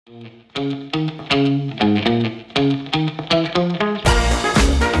You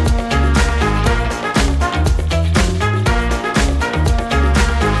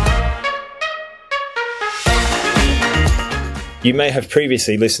may have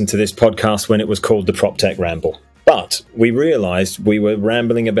previously listened to this podcast when it was called the PropTech Ramble, but we realised we were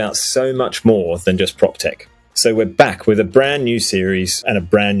rambling about so much more than just PropTech. So we're back with a brand new series and a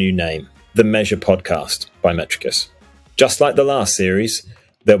brand new name, The Measure Podcast by Metricus. Just like the last series,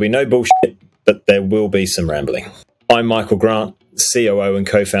 there'll be no bullshit, but there will be some rambling. I'm Michael Grant, COO and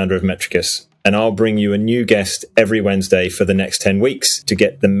co-founder of Metricus, and I'll bring you a new guest every Wednesday for the next 10 weeks to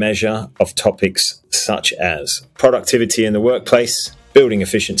get the measure of topics such as productivity in the workplace, building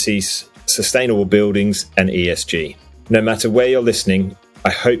efficiencies, sustainable buildings, and ESG. No matter where you're listening,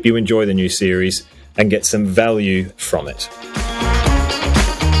 I hope you enjoy the new series and get some value from it.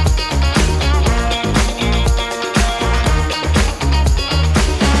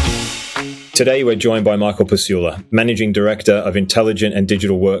 Today, we're joined by Michael Pasula, Managing Director of Intelligent and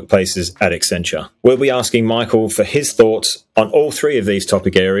Digital Workplaces at Accenture. We'll be asking Michael for his thoughts on all three of these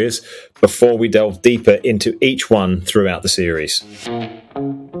topic areas before we delve deeper into each one throughout the series.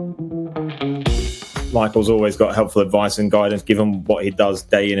 Michael's always got helpful advice and guidance given what he does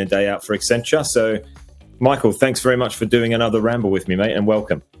day in and day out for Accenture. So, Michael, thanks very much for doing another ramble with me, mate, and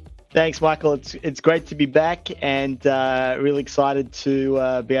welcome. Thanks, Michael. It's great to be back and really excited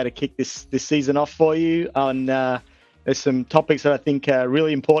to be able to kick this season off for you on there's some topics that I think are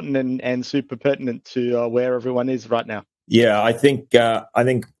really important and super pertinent to where everyone is right now. Yeah, I think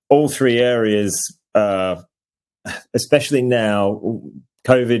all three areas, especially now,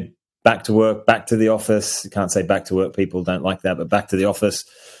 COVID, back to work, back to the office. You can't say back to work, people don't like that, but back to the office.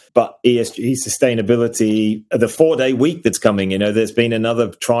 But ESG, sustainability, the 4-day week that's coming, there's been another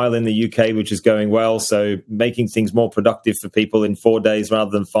trial in the UK which is going well. So making things more productive for people in 4 days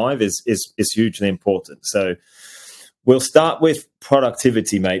rather than 5 is hugely important. So we'll start with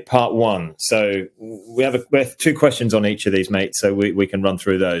productivity, mate, part 1. So we have 2 questions on each of these, mate, so we can run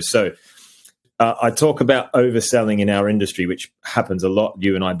through those. So I talk about overselling in our industry, which happens a lot.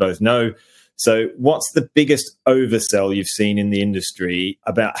 You and I both know. So what's the biggest oversell you've seen in the industry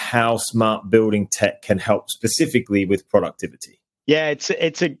about how smart building tech can help specifically with productivity? Yeah,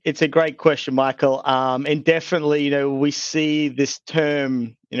 it's a great question, Michael. And definitely, we see this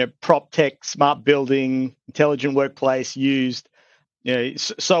term, prop tech, smart building, intelligent workplace used,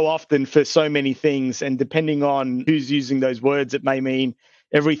 so often for so many things. And depending on who's using those words, it may mean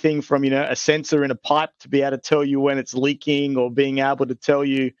everything from, a sensor in a pipe to be able to tell you when it's leaking, or being able to tell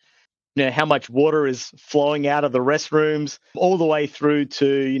you, how much water is flowing out of the restrooms, all the way through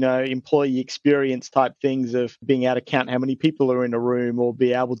to, employee experience type things of being able to count how many people are in a room, or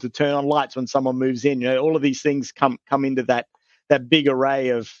be able to turn on lights when someone moves in. All of these things come into that big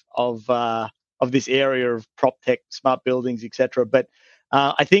array of this area of prop tech, smart buildings, etc. But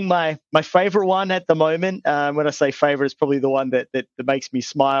I think my favorite one at the moment, when I say favorite, is probably the one that makes me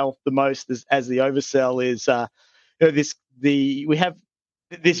smile the most as the oversell is, we have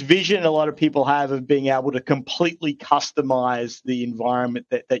this vision a lot of people have of being able to completely customize the environment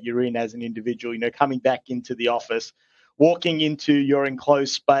that you're in as an individual, coming back into the office, walking into your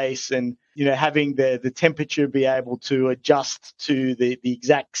enclosed space and, having the temperature be able to adjust to the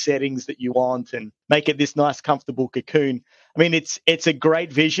exact settings that you want and make it this nice, comfortable cocoon. I mean, it's a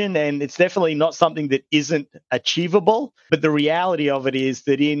great vision, and it's definitely not something that isn't achievable. But the reality of it is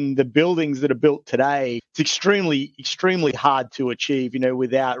that in the buildings that are built today, it's extremely, extremely hard to achieve,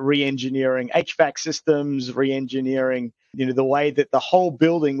 without re-engineering HVAC systems, re-engineering, the way that the whole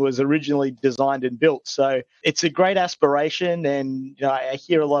building was originally designed and built. So it's a great aspiration. And, I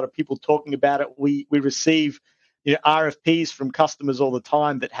hear a lot of people talking about it. We receive RFPs from customers all the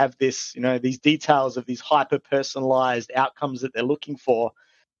time that have this, these details of these hyper-personalized outcomes that they're looking for.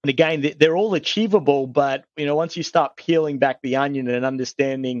 And again, they're all achievable, but, once you start peeling back the onion and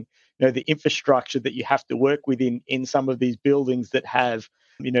understanding, the infrastructure that you have to work with in some of these buildings that have,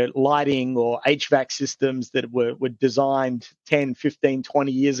 lighting or HVAC systems that were designed 10, 15,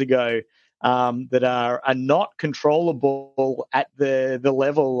 20 years ago, that are not controllable at the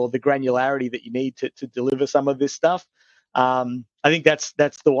level or the granularity that you need to deliver some of this stuff. I think that's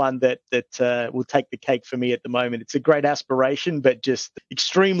the one that will take the cake for me at the moment. It's a great aspiration, but just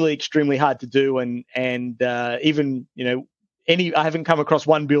extremely, extremely hard to do. And even, I haven't come across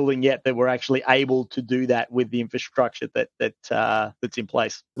one building yet that we're actually able to do that with the infrastructure that's in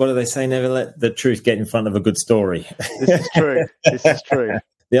place. What do they say? Never let the truth get in front of a good story. This is true. This is true.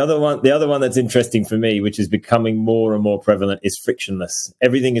 The other one that's interesting for me, which is becoming more and more prevalent, is frictionless.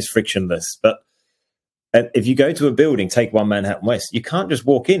 Everything is frictionless. But And if you go to a building, take One Manhattan West, you can't just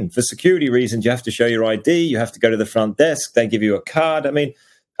walk in. For security reasons, you have to show your ID. You have to go to the front desk. They give you a card. I mean,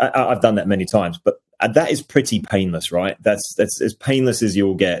 I've done that many times, but that is pretty painless, right? That's as painless as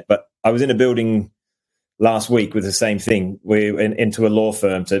you'll get. But I was in a building last week with the same thing. We went into a law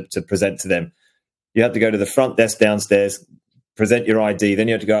firm to present to them. You had to go to the front desk downstairs, present your ID. Then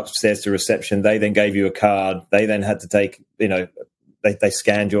you had to go upstairs to reception. They then gave you a card. They then had to take, they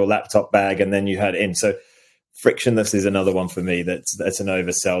scanned your laptop bag and then you had it in. So frictionless is another one for me. That's an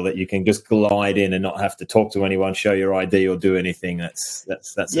oversell, that you can just glide in and not have to talk to anyone, show your ID or do anything. That's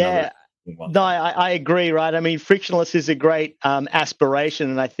yeah. Another one. No, I agree. Right. I mean, frictionless is a great aspiration,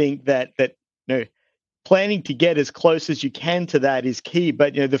 and I think that planning to get as close as you can to that is key.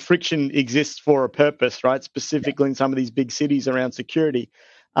 But the friction exists for a purpose, right? Specifically in some of these big cities around security.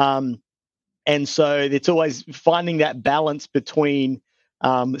 And so it's always finding that balance between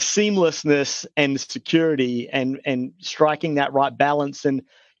seamlessness and security, and striking that right balance, and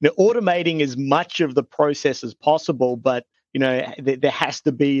automating as much of the process as possible. But there has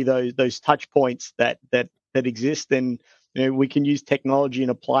to be those touch points that exist, and we can use technology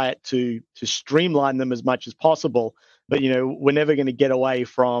and apply it to streamline them as much as possible. But we're never going to get away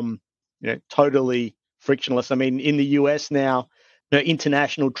from totally frictionless. I mean, in the US now,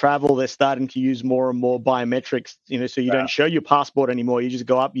 international travel, they're starting to use more and more biometrics, so you don't show your passport anymore. You just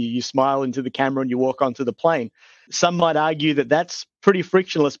go up, you smile into the camera, and you walk onto the plane. Some might argue that that's pretty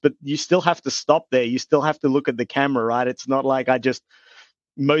frictionless, but you still have to stop there. You still have to look at the camera, right? It's not like I just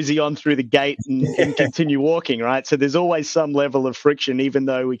mosey on through the gate and continue walking, right? So there's always some level of friction, even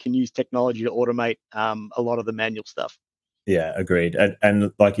though we can use technology to automate a lot of the manual stuff. Yeah, agreed.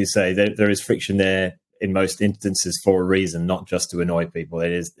 And like you say, there is friction there in most instances for a reason, not just to annoy people.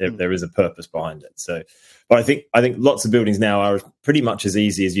 There is a purpose behind it. So, but I think lots of buildings now are pretty much as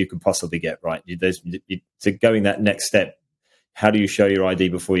easy as you can possibly get, right? To going that next step, how do you show your ID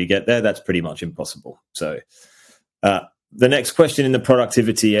before you get there? That's pretty much impossible. So the next question in the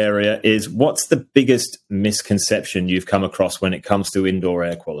productivity area is, what's the biggest misconception you've come across when it comes to indoor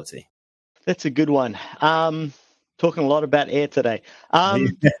air quality? That's a good one. Talking a lot about air today.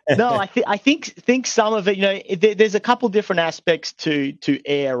 No, I think some of it, there's a couple different aspects to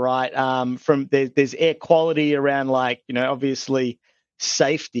air, right? From there's air quality around, like, obviously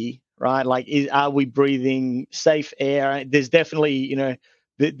safety, right? Like, are we breathing safe air? There's definitely,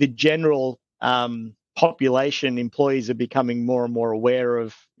 the general population, employees are becoming more and more aware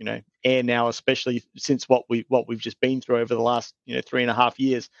of, air now, especially since what we've just been through over the last, 3.5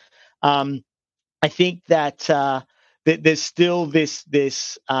 years. I think that there's still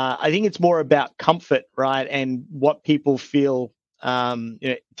this. I think it's more about comfort, right, and what people feel.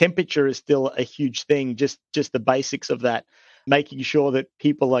 Temperature is still a huge thing. Just the basics of that, making sure that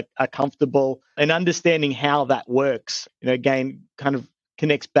people are comfortable and understanding how that works. Again, kind of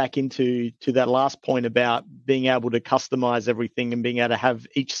connects back into that last point about being able to customize everything and being able to have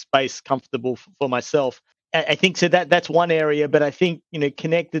each space comfortable for myself. I think so. That's one area, but I think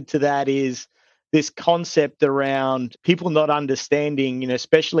connected to that is this concept around people not understanding,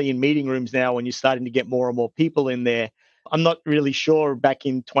 especially in meeting rooms now when you're starting to get more and more people in there. I'm not really sure back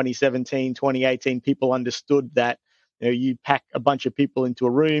in 2017, 2018, people understood that, you pack a bunch of people into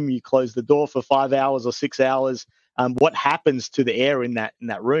a room, you close the door for 5 hours or 6 hours. What happens to the air in that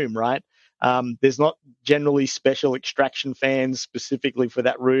room, right? There's not generally special extraction fans specifically for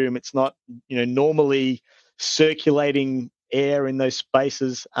that room. It's not, normally circulating air in those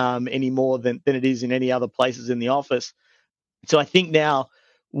spaces any more than it is in any other places in the office. So I think now,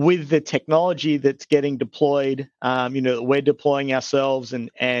 with the technology that's getting deployed, we're deploying ourselves, and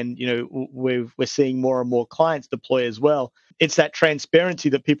we're seeing more and more clients deploy as well. It's that transparency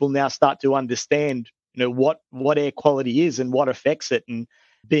that people now start to understand, what air quality is and what affects it, and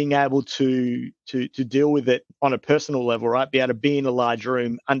being able to deal with it on a personal level, right? Be able to be in a large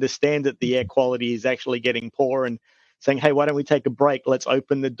room, understand that the air quality is actually getting poor, and saying, hey, why don't we take a break? Let's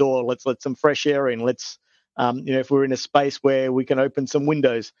open the door. Let's let some fresh air in. Let's, if we're in a space where we can open some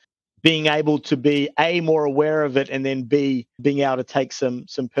windows, being able to be more aware of it, and then being able to take some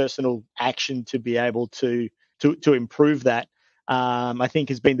personal action to be able to improve that. I think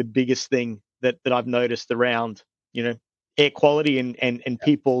has been the biggest thing that I've noticed around, air quality and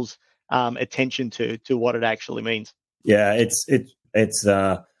people's attention to what it actually means. Yeah, it's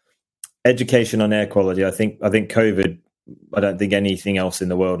education on air quality. I think COVID, I don't think anything else in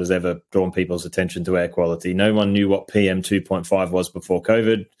the world has ever drawn people's attention to air quality. No one knew what PM 2.5 was before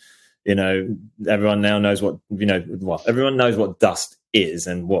COVID. Everyone now knows what, everyone knows what dust is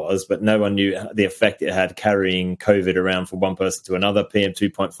and was, but no one knew the effect it had carrying COVID around from one person to another, PM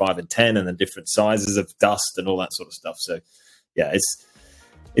 2.5 and 10, and the different sizes of dust and all that sort of stuff. So, yeah,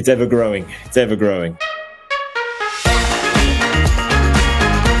 it's ever growing. It's ever growing.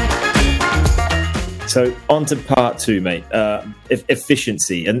 So on to part two, mate.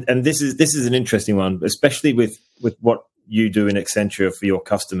 Efficiency, and this is an interesting one, especially with what you do in Accenture for your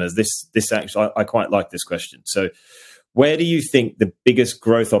customers. This actually, I quite like this question. So, where do you think the biggest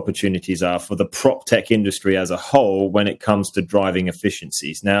growth opportunities are for the prop tech industry as a whole when it comes to driving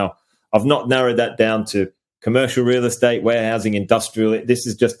efficiencies? Now, I've not narrowed that down to commercial real estate, warehousing, industrial. This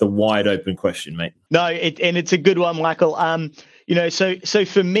is just a wide open question, mate. No, and it's a good one, Michael. So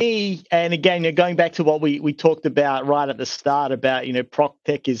for me, and again, going back to what we talked about right at the start about, prop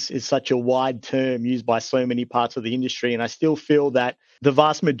tech is such a wide term used by so many parts of the industry, and I still feel that the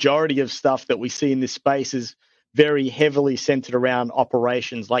vast majority of stuff that we see in this space is very heavily centered around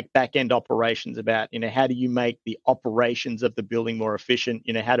operations, like back end operations. About how do you make the operations of the building more efficient?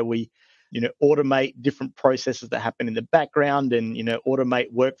 How do we automate different processes that happen in the background, and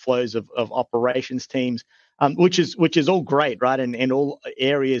automate workflows of operations teams, which is all great, right? And all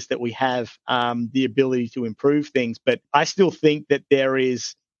areas that we have the ability to improve things. But I still think that there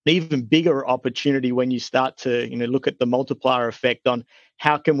is an even bigger opportunity when you start to look at the multiplier effect on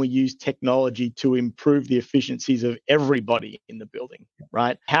how can we use technology to improve the efficiencies of everybody in the building,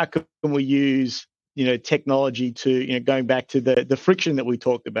 right? How can we use technology to, going back to the friction that we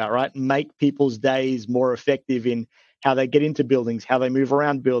talked about, right? Make people's days more effective in how they get into buildings, how they move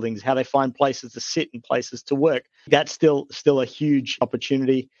around buildings, how they find places to sit and places to work. That's still a huge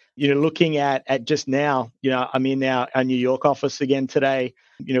opportunity. Looking at just now, I'm in our New York office again today.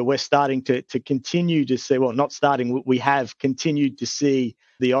 We're starting to continue to see, well, not starting, we have continued to see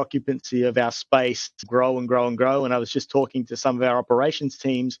the occupancy of our space grow and grow and grow. And I was just talking to some of our operations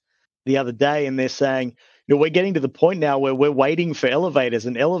teams the other day, and they're saying, we're getting to the point now where we're waiting for elevators,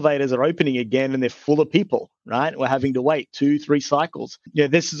 and elevators are opening again and they're full of people, right? We're having to wait 2-3 cycles.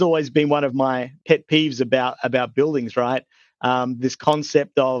 This has always been one of my pet peeves about buildings, right? This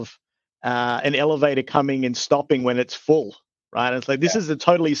concept of an elevator coming and stopping when it's full, right? It's like, this is a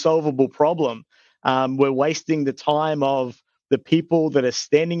totally solvable problem. We're wasting the time of the people that are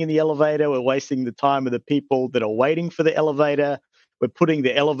standing in the elevator. We're wasting the time of the people that are waiting for the elevator. We're putting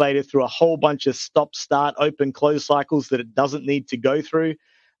the elevator through a whole bunch of stop, start, open, close cycles that it doesn't need to go through.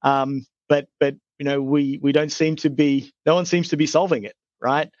 But we don't seem to be. No one seems to be solving it,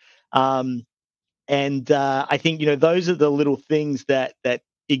 right? And I think those are the little things that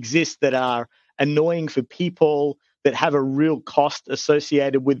exist that are annoying for people, that have a real cost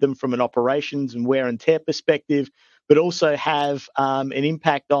associated with them from an operations and wear and tear perspective, but also have an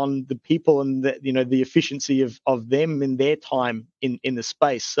impact on the people and the efficiency of them and their time in the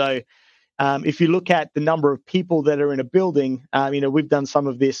space. So if you look at the number of people that are in a building, we've done some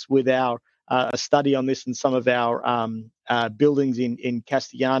of this with our a study on this in some of our buildings in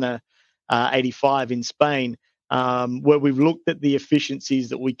Castellana 85 in Spain, where we've looked at the efficiencies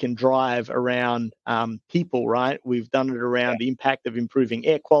that we can drive around people, right? We've done it around the impact of improving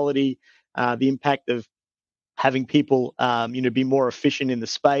air quality, the impact of having people, be more efficient in the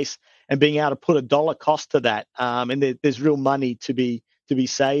space, and being able to put a dollar cost to that. And there's real money to be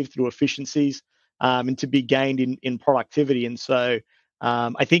saved through efficiencies and to be gained in productivity. And so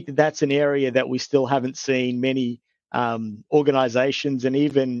I think that's an area that we still haven't seen many organizations, and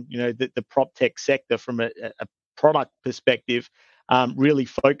even the prop tech sector from a product perspective really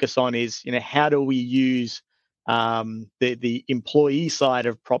focus on is how do we use the employee side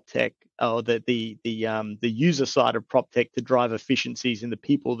of prop tech, or the user side of prop tech, to drive efficiencies in the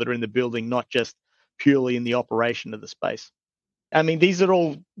people that are in the building, not just purely in the operation of the space. I mean, these are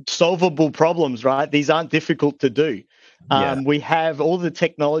all solvable problems, right? These aren't difficult to do. We have all the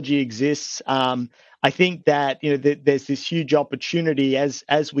technology exists. I think that there's this huge opportunity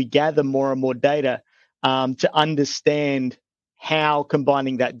as we gather more and more data to understand how,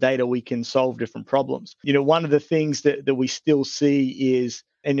 combining that data, we can solve different problems. One of the things that we still see is,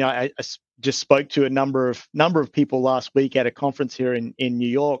 and I just spoke to a number of people last week at a conference here in New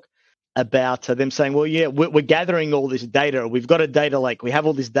York about them saying, well, yeah, we're gathering all this data. We've got a data lake. We have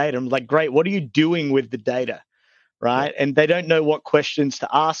all this data. I'm like, great. What are you doing with the data? Right. And they don't know what questions to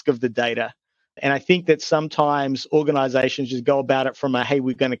ask of the data. And I think that sometimes organizations just go about it from a, hey,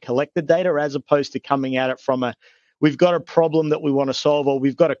 we're going to collect the data, as opposed to coming at it from a, we've got a problem that we want to solve, or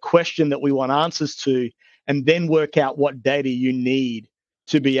we've got a question that we want answers to, and then work out what data you need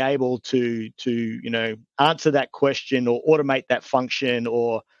to be able to answer that question, or automate that function,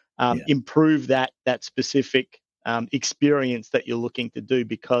 or improve that specific experience that you're looking to do.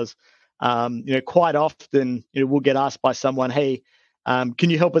 Because quite often we'll get asked by someone, hey, can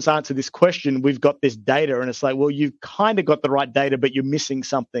you help us answer this question? We've got this data. And it's like, well, you've kind of got the right data, but you're missing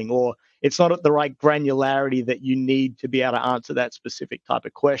something, or it's not at the right granularity that you need to be able to answer that specific type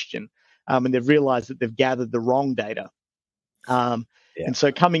of question. And they've realized that they've gathered the wrong data. And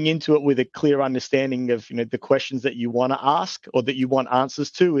so coming into it with a clear understanding of the questions that you want to ask or that you want answers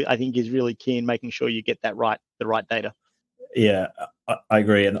to, I think is really key in making sure you get the right data. Yeah, I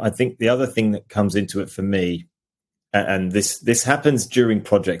agree. And I think the other thing that comes into it for me, and this happens during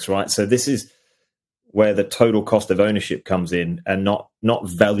projects, right? So this is where the total cost of ownership comes in, and not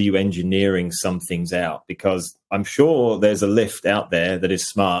value engineering some things out, because I'm sure there's a lift out there that is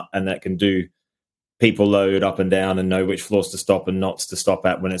smart and that can do people load up and down and know which floors to stop and knots to stop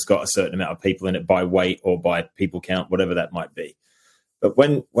at when it's got a certain amount of people in it by weight or by people count, whatever that might be. But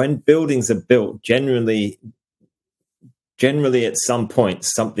when buildings are built, generally at some point,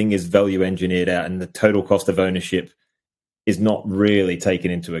 something is value engineered out and the total cost of ownership is not really taken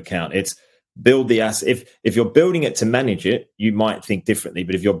into account. It's build the asset. If you're building it to manage it, you might think differently.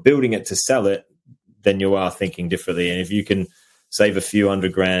 But if you're building it to sell it, then you are thinking differently. And if you can save a few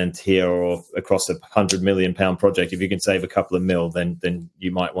 $100,000 here or across £100 million project, if you can save a couple of mil, then you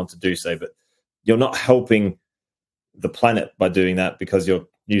might want to do so. But you're not helping the planet by doing that, because you're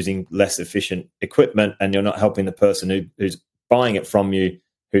using less efficient equipment, and you're not helping the person who's buying it from you,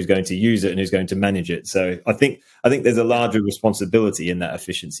 who's going to use it and who's going to manage it. So I think there's a larger responsibility in that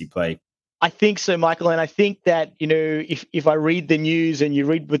efficiency play. I think so, Michael, and I think that if I read the news and you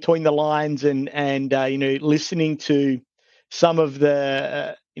read between the lines and listening to some of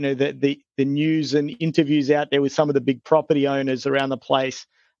the the news and interviews out there with some of the big property owners around the place,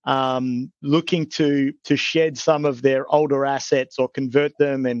 looking to shed some of their older assets or convert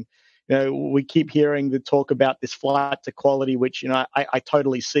them, and we keep hearing the talk about this flight to quality, which I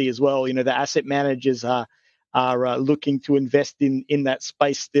totally see as well. The asset managers are looking to invest in that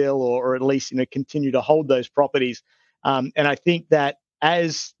space still, or at least continue to hold those properties. And I think that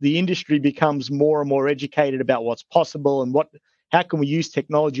as the industry becomes more and more educated about what's possible and how can we use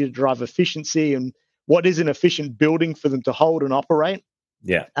technology to drive efficiency, and what is an efficient building for them to hold and operate,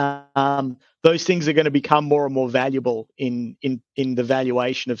 those things are going to become more and more valuable in the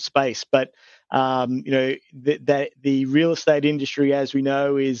valuation of space. But the real estate industry, as we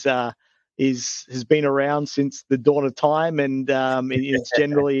know, has been around since the dawn of time, and it's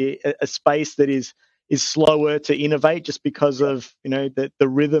generally a space that is slower to innovate, just because of the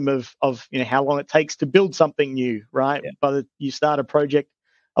rhythm of how long it takes to build something new, right? But you start a project.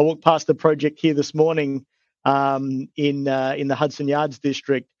 I walked past a project here this morning in the Hudson Yards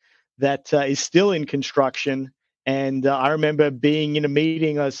district that is still in construction. And I remember being in a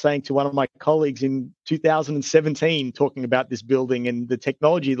meeting. I was saying to one of my colleagues in 2017, talking about this building and the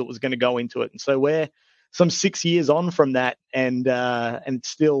technology that was going to go into it. And so we're some 6 years on from that, and it's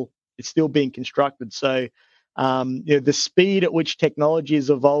still being constructed. So the speed at which technology is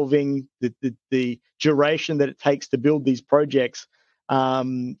evolving, the duration that it takes to build these projects,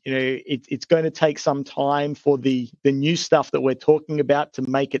 it's going to take some time for the new stuff that we're talking about to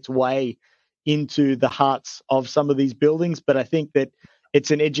make its way into the hearts of some of these buildings. But I think that it's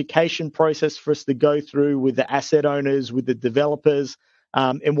an education process for us to go through with the asset owners, with the developers,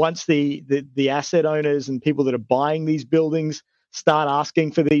 and once the asset owners and people that are buying these buildings start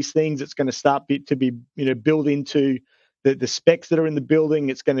asking for these things, it's going to start to be built into the specs that are in the building.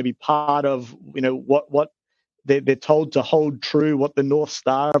 It's going to be part of what they're told to hold true, what the North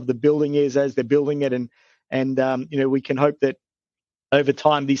Star of the building is as they're building it, and we can hope that over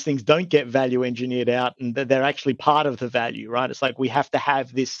time these things don't get value engineered out, and that they're actually part of the value, right? It's like we have to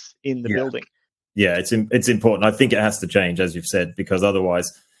have this in the building. Yeah, it's important. I think it has to change, as you've said, because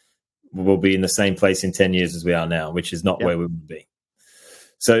otherwise we'll be in the same place in 10 years as we are now, which is not where we would be.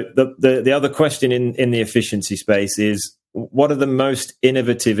 So the other question in the efficiency space is, what are the most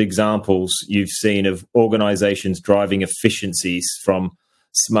innovative examples you've seen of organizations driving efficiencies from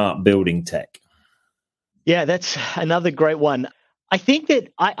smart building tech? Yeah, that's another great one. I think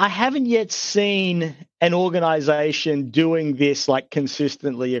that I haven't yet seen an organization doing this like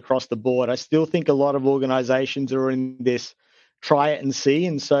consistently across the board. I still think a lot of organizations are in this try it and see,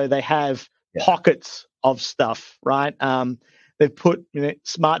 and so they have pockets of stuff, right? They've put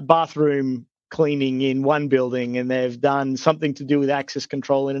smart bathroom cleaning in one building, and they've done something to do with access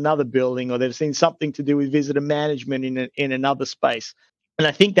control in another building, or they've seen something to do with visitor management in another space. And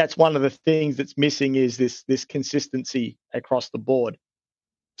I think that's one of the things that's missing, is this consistency across the board.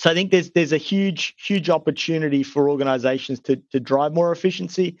 So I think there's a huge opportunity for organizations to drive more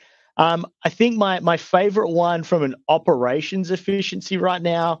efficiency. I think my favorite one from an operations efficiency right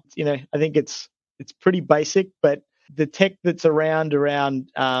now, I think it's pretty basic, but the tech that's around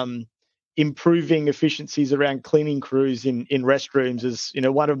improving efficiencies around cleaning crews in restrooms is,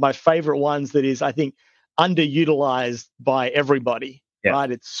 one of my favorite ones that is, I think, underutilized by everybody, Yeah.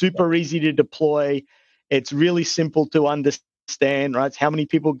 right? It's super easy to deploy. It's really simple to understand, right? It's how many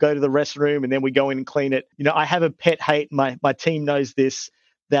people go to the restroom and then we go in and clean it. I have a pet hate. My team knows this,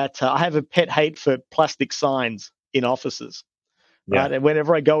 that I have a pet hate for plastic signs in offices, Yeah. right? And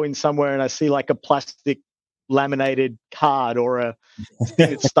whenever I go in somewhere and I see like a plastic laminated card or a thing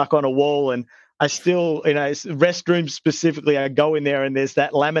that's stuck on a wall, and I still, restrooms specifically, I go in there and there's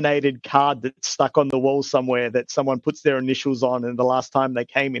that laminated card that's stuck on the wall somewhere that someone puts their initials on and the last time they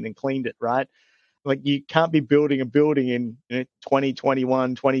came in and cleaned it, right? Like you can't be building a building in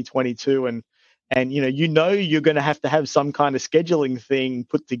 2021, 2022, and you're going to have some kind of scheduling thing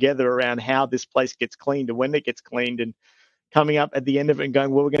put together around how this place gets cleaned and when it gets cleaned, and coming up at the end of it and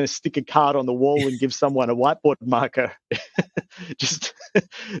going, well, we're going to stick a card on the wall and give someone a whiteboard marker. Just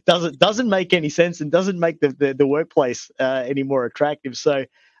doesn't make any sense and doesn't make the workplace any more attractive. So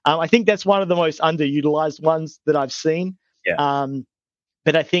I think that's one of the most underutilized ones that I've seen. Yeah.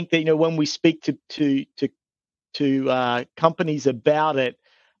 But I think that when we speak to companies about it,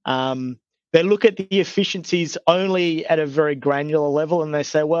 they look at the efficiencies only at a very granular level, and they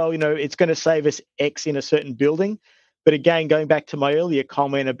say, well, it's going to save us X in a certain building. But again, going back to my earlier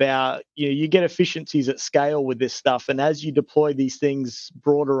comment about, you get efficiencies at scale with this stuff, and as you deploy these things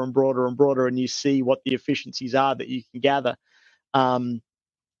broader and broader and broader, and you see what the efficiencies are that you can gather, I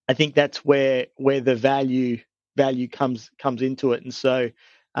think that's where the value comes into it. And so,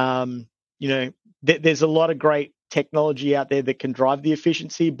 there's a lot of great technology out there that can drive the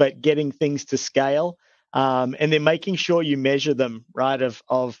efficiency, but getting things to scale, and then making sure you measure them, right?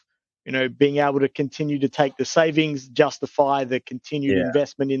 Of being able to continue to take the savings, justify the continued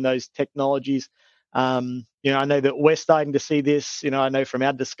investment in those technologies. I know that we're starting to see this. I know from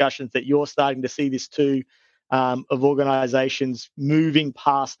our discussions that you're starting to see this too. Of organizations moving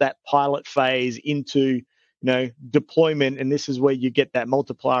past that pilot phase into deployment, and this is where you get that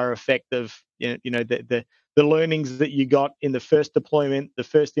multiplier effect of the learnings that you got in the first deployment, the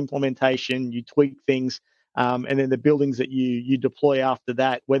first implementation, you tweak things, and then the buildings that you deploy after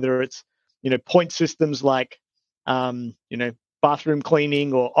that, whether it's point systems like bathroom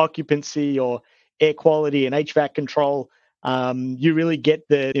cleaning or occupancy or air quality and HVAC control. You really get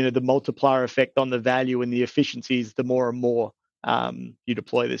the multiplier effect on the value and the efficiencies the more and more you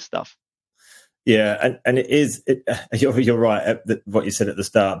deploy this stuff. Yeah, and you're right. What you said at the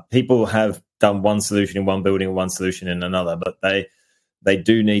start, people have done one solution in one building and one solution in another, but they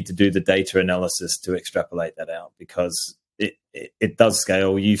do need to do the data analysis to extrapolate that out, because it does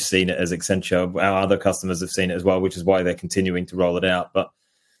scale. You've seen it as Accenture. Our other customers have seen it as well, which is why they're continuing to roll it out. But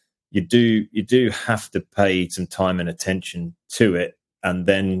you do have to pay some time and attention to it, and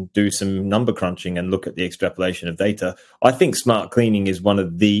then do some number crunching and look at the extrapolation of data. I think smart cleaning is one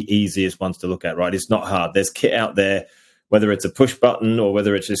of the easiest ones to look at, right? It's not hard. There's kit out there, whether it's a push button or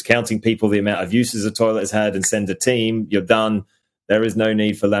whether it's just counting people, the amount of uses a toilet has had, and send a team, you're done. There is no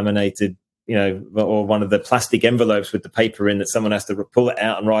need for laminated, or one of the plastic envelopes with the paper in that someone has to pull it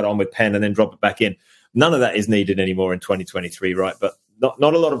out and write on with pen and then drop it back in. None of that is needed anymore in 2023, right? But not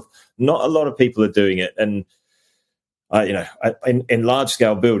a lot of people are doing it. And in large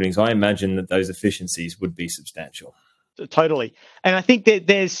scale buildings, I imagine that those efficiencies would be substantial. Totally. And I think that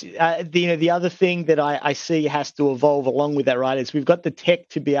there's the other thing that I see has to evolve along with that, right, is we've got the tech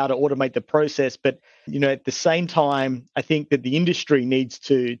to be able to automate the process, but at the same time, I think that the industry needs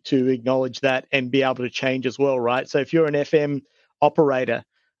to acknowledge that and be able to change as well, right? So if you're an FM operator,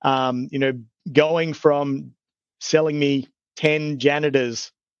 going from selling me 10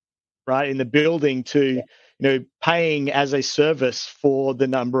 janitors, right, in the building to paying as a service for the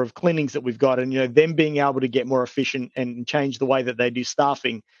number of cleanings that we've got, and them being able to get more efficient and change the way that they do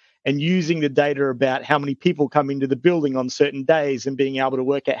staffing, and using the data about how many people come into the building on certain days, and being able to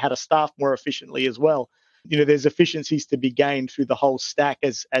work out how to staff more efficiently as well. There's efficiencies to be gained through the whole stack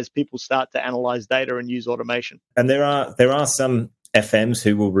as people start to analyze data and use automation. And there are some FMs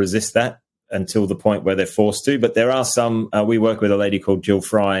who will resist that until the point where they're forced to, but there are some. We work with a lady called Jill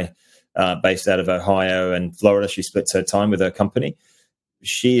Fry, based out of Ohio and Florida. She splits her time with her company.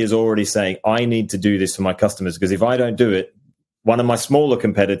 She is already saying, I need to do this for my customers, because if I don't do it, one of my smaller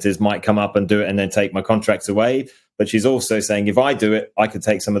competitors might come up and do it and then take my contracts away. But she's also saying, if I do it, I could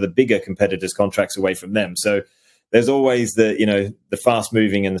take some of the bigger competitors' contracts away from them. So there's always the fast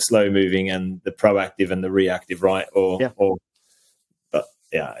moving and the slow moving and the proactive and the reactive, right? But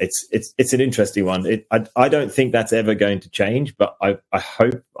Yeah, it's an interesting one. I don't think that's ever going to change, but I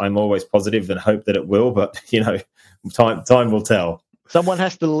hope, I'm always positive and hope that it will. But time will tell. Someone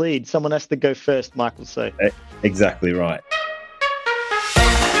has to lead. Someone has to go first, Michael. So Exactly right.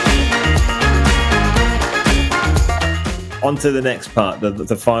 On to the next part,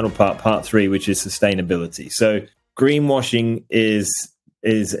 the final part 3, which is sustainability. So greenwashing is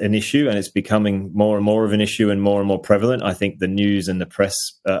an issue, and it's becoming more and more of an issue and more prevalent. I think the news and the press,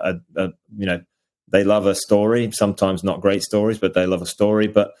 they love a story. Sometimes not great stories, but they love a story.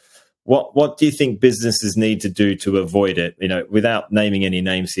 But what do you think businesses need to do to avoid it? Without naming any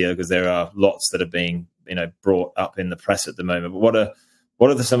names here, because there are lots that are being brought up in the press at the moment. But what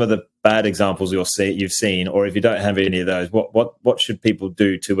are some of the bad examples you've seen, or if you don't have any of those, what should people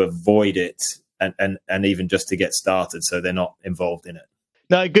do to avoid it, and even just to get started so they're not involved in it?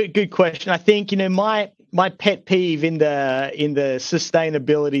 No, good question. I think my pet peeve in the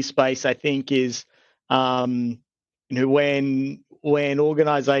sustainability space, I think, is when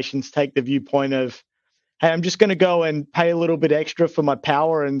organizations take the viewpoint of, hey, I'm just going to go and pay a little bit extra for my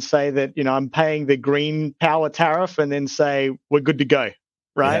power and say that I'm paying the green power tariff, and then say we're good to go,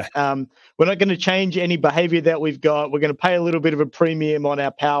 right? Yeah. We're not going to change any behavior that we've got. We're going to pay a little bit of a premium on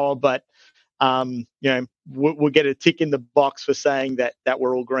our power, but we'll get a tick in the box for saying that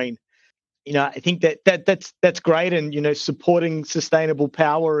we're all green. I think that's great, and supporting sustainable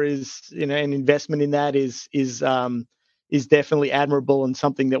power is an investment in that is definitely admirable and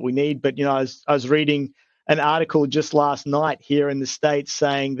something that we need. But I was reading an article just last night here in the States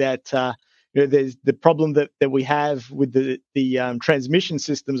saying that there's the problem that we have with the transmission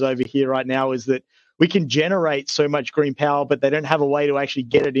systems over here right now is that we can generate so much green power, but they don't have a way to actually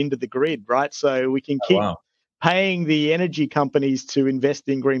get it into the grid, right? So we can Oh, keep wow. paying the energy companies to invest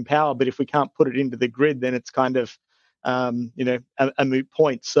in green power, but if we can't put it into the grid, then it's kind of a moot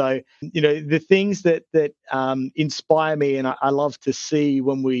point. So the things that inspire me, and I love to see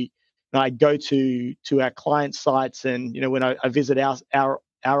when I go to our client sites, and when I visit our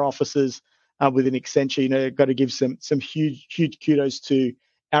offices within Accenture, got to give some huge kudos to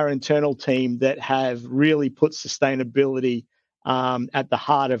our internal team that have really put sustainability at the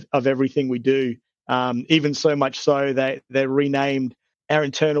heart of everything we do. Even so much so that they renamed our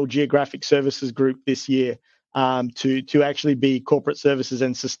internal geographic services group this year to actually be corporate services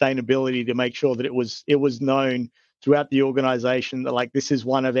and sustainability, to make sure that it was known throughout the organization that this is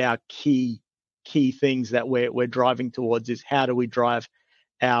one of our key things that we're driving towards, is how do we drive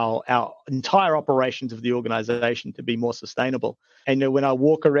our entire operations of the organization to be more sustainable. And when I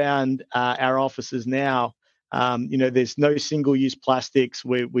walk around our offices now, there's no single-use plastics.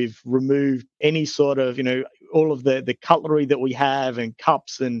 We've removed any sort of, all of the cutlery that we have, and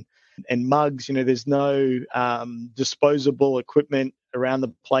cups and mugs. There's no disposable equipment around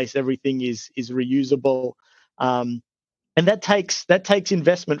the place. Everything is reusable. And that takes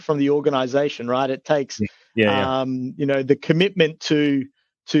investment from the organization, right? It takes Yeah. the commitment to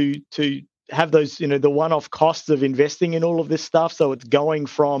have those, the one-off costs of investing in all of this stuff. So it's going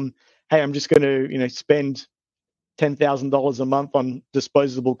from, hey, I'm just going to spend $10,000 a month on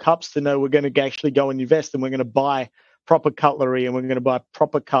disposable cups, to know we're going to actually go and invest, and we're going to buy proper cutlery, and we're going to buy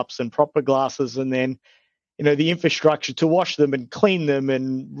proper cups and proper glasses, and then the infrastructure to wash them and clean them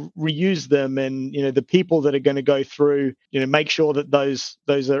and reuse them, and the people that are going to go through, make sure that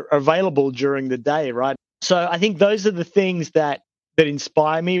those are available during the day, right? So I think those are the things that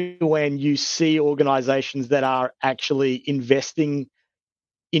inspire me, when you see organizations that are actually investing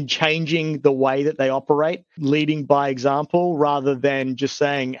in changing the way that they operate, leading by example, rather than just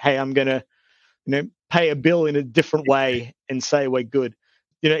saying, hey, I'm going to pay a bill in a different way and say we're good.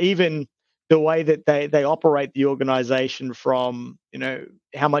 Even the way that they operate the organization, from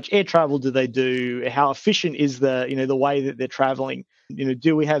how much air travel do they do, how efficient is the way that they're traveling,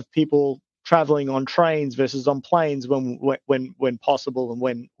 do we have people traveling on trains versus on planes when possible,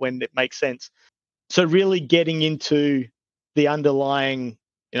 and when it makes sense. So really getting into the underlying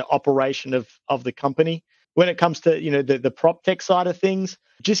operation of the company. When it comes to the prop tech side of things,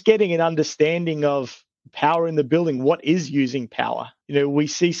 just getting an understanding of power in the building. What is using power? We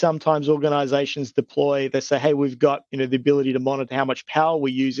see sometimes organizations deploy, they say, hey, we've got the ability to monitor how much power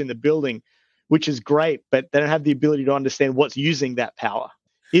we use in the building, which is great, but they don't have the ability to understand what's using that power.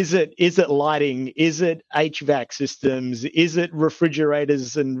 Is it lighting? Is it HVAC systems? Is it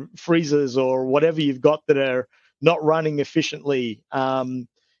refrigerators and freezers, or whatever you've got that are not running efficiently?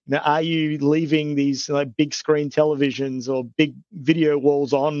 Are you leaving these big screen televisions or big video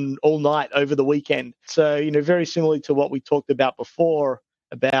walls on all night over the weekend? So, very similarly to what we talked about before,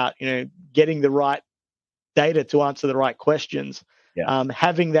 about getting the right data to answer the right questions. Yeah.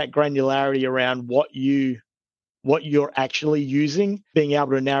 Having that granularity around what you're actually using, being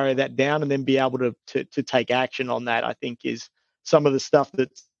able to narrow that down and then be able to take action on that, I think is some of the stuff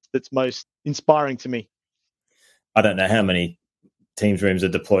that's most inspiring to me. I don't know how many Teams rooms are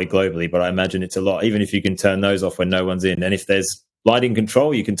deployed globally, but I imagine it's a lot, even if you can turn those off when no one's in. And if there's lighting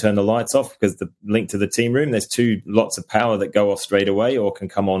control, you can turn the lights off because the link to the team room, there's two lots of power that go off straight away or can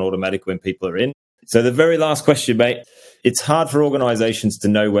come on automatically when people are in. So the very last question, mate, it's hard for organizations to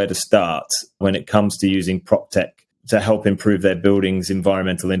know where to start when it comes to using prop tech to help improve their building's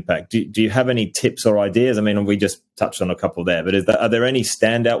environmental impact. Do you have any tips or ideas? I mean, we just touched on a couple there, but are there any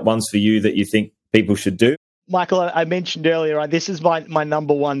standout ones for you that you think people should do? Michael, I mentioned earlier, this is my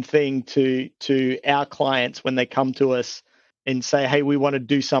number one thing to our clients when they come to us and say, hey, we want to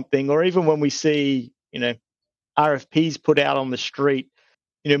do something, or even when we see, RFPs put out on the street,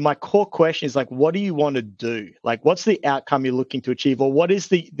 my core question is like, what do you want to do? Like, what's the outcome you're looking to achieve? Or what is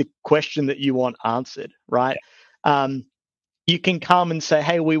the question that you want answered, right? You can come and say,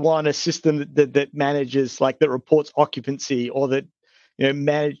 hey, we want a system that manages, like, that reports occupancy, or that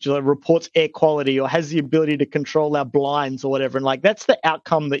reports air quality, or has the ability to control our blinds or whatever. And like, that's the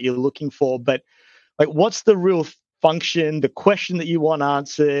outcome that you're looking for. But like, what's the real function, the question that you want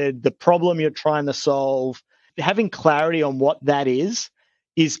answered, the problem you're trying to solve? Having clarity on what that is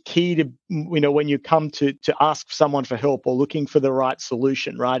key to, when you come to ask someone for help or looking for the right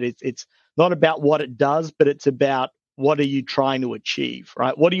solution, right? It's not about what it does, but it's about what are you trying to achieve,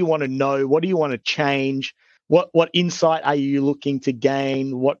 right? What do you want to know? What do you want to change? What insight are you looking to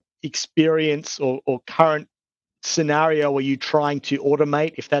gain? What experience or current scenario are you trying to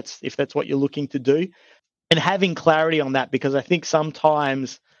automate, if that's what you're looking to do? And having clarity on that, because I think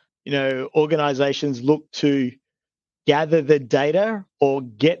sometimes, organizations look to gather the data or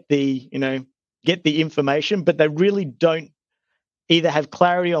get the information, but they really don't either have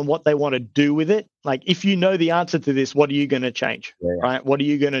clarity on what they want to do with it. Like, if you know the answer to this, what are you going to change, right? What are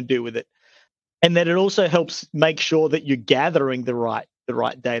you going to do with it? And then it also helps make sure that you're gathering the right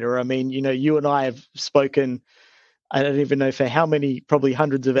data. I mean, you and I have spoken, I don't even know for how many, probably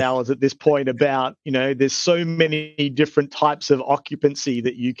hundreds of hours at this point, about, there's so many different types of occupancy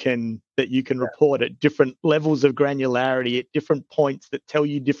that you can report at different levels of granularity, at different points, that tell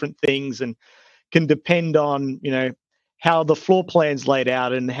you different things, and can depend on, how the floor plan's laid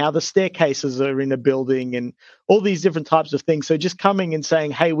out and how the staircases are in a building and all these different types of things. So just coming and saying,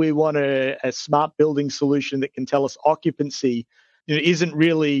 hey, we want a smart building solution that can tell us occupancy, isn't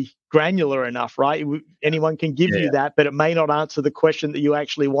really granular enough, right? Anyone can give you that, but it may not answer the question that you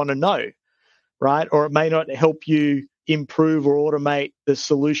actually want to know, right? Or it may not help you improve or automate the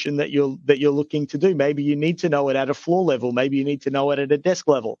solution that you're looking to do. Maybe you need to know it at a floor level. Maybe you need to know it at a desk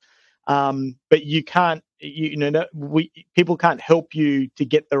level. But you can't, people can't help you to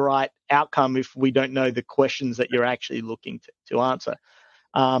get the right outcome if we don't know the questions that you're actually looking to answer.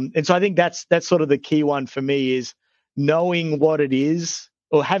 And so I think that's sort of the key one for me, is knowing what it is,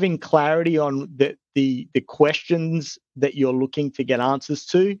 or having clarity on the questions that you're looking to get answers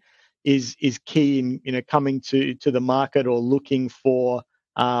to is key in, coming to the market or looking for,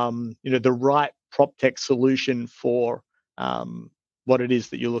 the right prop tech solution for, what it is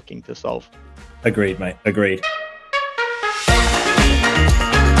that you're looking to solve. Agreed, mate. Agreed.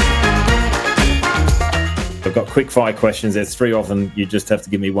 I've got quick fire questions. There's 3 of them. You just have to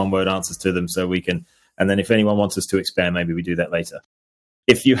give me one word answers to them so we can, and then if anyone wants us to expand, maybe we do that later.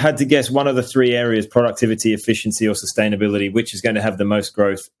 If you had to guess one of the 3 areas, productivity, efficiency, or sustainability, which is going to have the most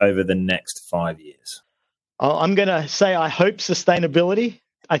growth over the next 5 years? I'm going to say, I hope sustainability.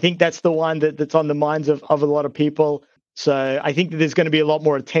 I think that's the one that's on the minds of a lot of people. So I think that there's going to be a lot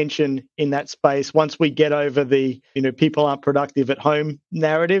more attention in that space once we get over the, people aren't productive at home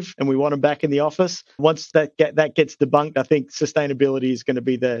narrative and we want them back in the office. Once that gets debunked, I think sustainability is going to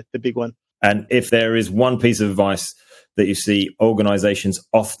be the big one. And if there is one piece of advice that you see organizations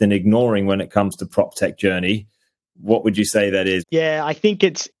often ignoring when it comes to prop tech journey, what would you say that is? Yeah, I think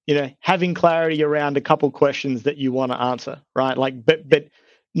it's, having clarity around a couple questions that you want to answer, right? Like, but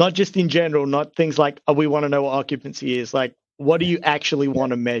not just in general, not things like, we want to know what occupancy is. Like, what do you actually want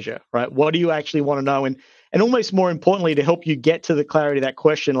to measure, right? What do you actually want to know? And almost more importantly, to help you get to the clarity of that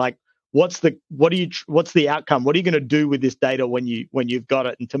question, like, what's the outcome? What are you going to do with this data when you've got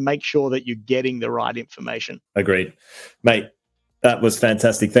it? And to make sure that you're getting the right information. Agreed. Mate, that was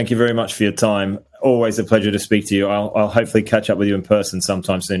fantastic. Thank you very much for your time. Always a pleasure to speak to you. I'll hopefully catch up with you in person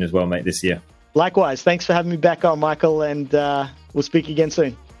sometime soon as well, mate, this year. Likewise. Thanks for having me back on, Michael, and we'll speak again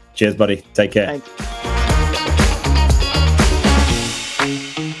soon. Cheers, buddy. Take care. Thanks.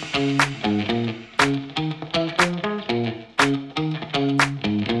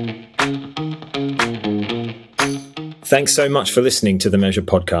 Thanks so much for listening to the Measure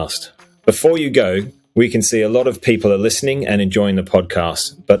podcast. Before you go, we can see a lot of people are listening and enjoying the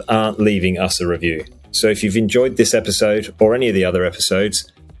podcast, but aren't leaving us a review. So if you've enjoyed this episode or any of the other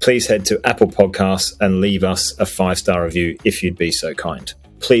episodes, please head to Apple Podcasts and leave us a 5-star review if you'd be so kind.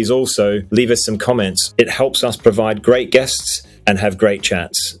 Please also leave us some comments. It helps us provide great guests and have great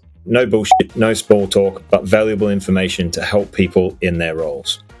chats. No bullshit, no small talk, but valuable information to help people in their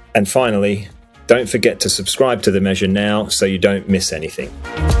roles. And finally, don't forget to subscribe to The Measure now so you don't miss anything.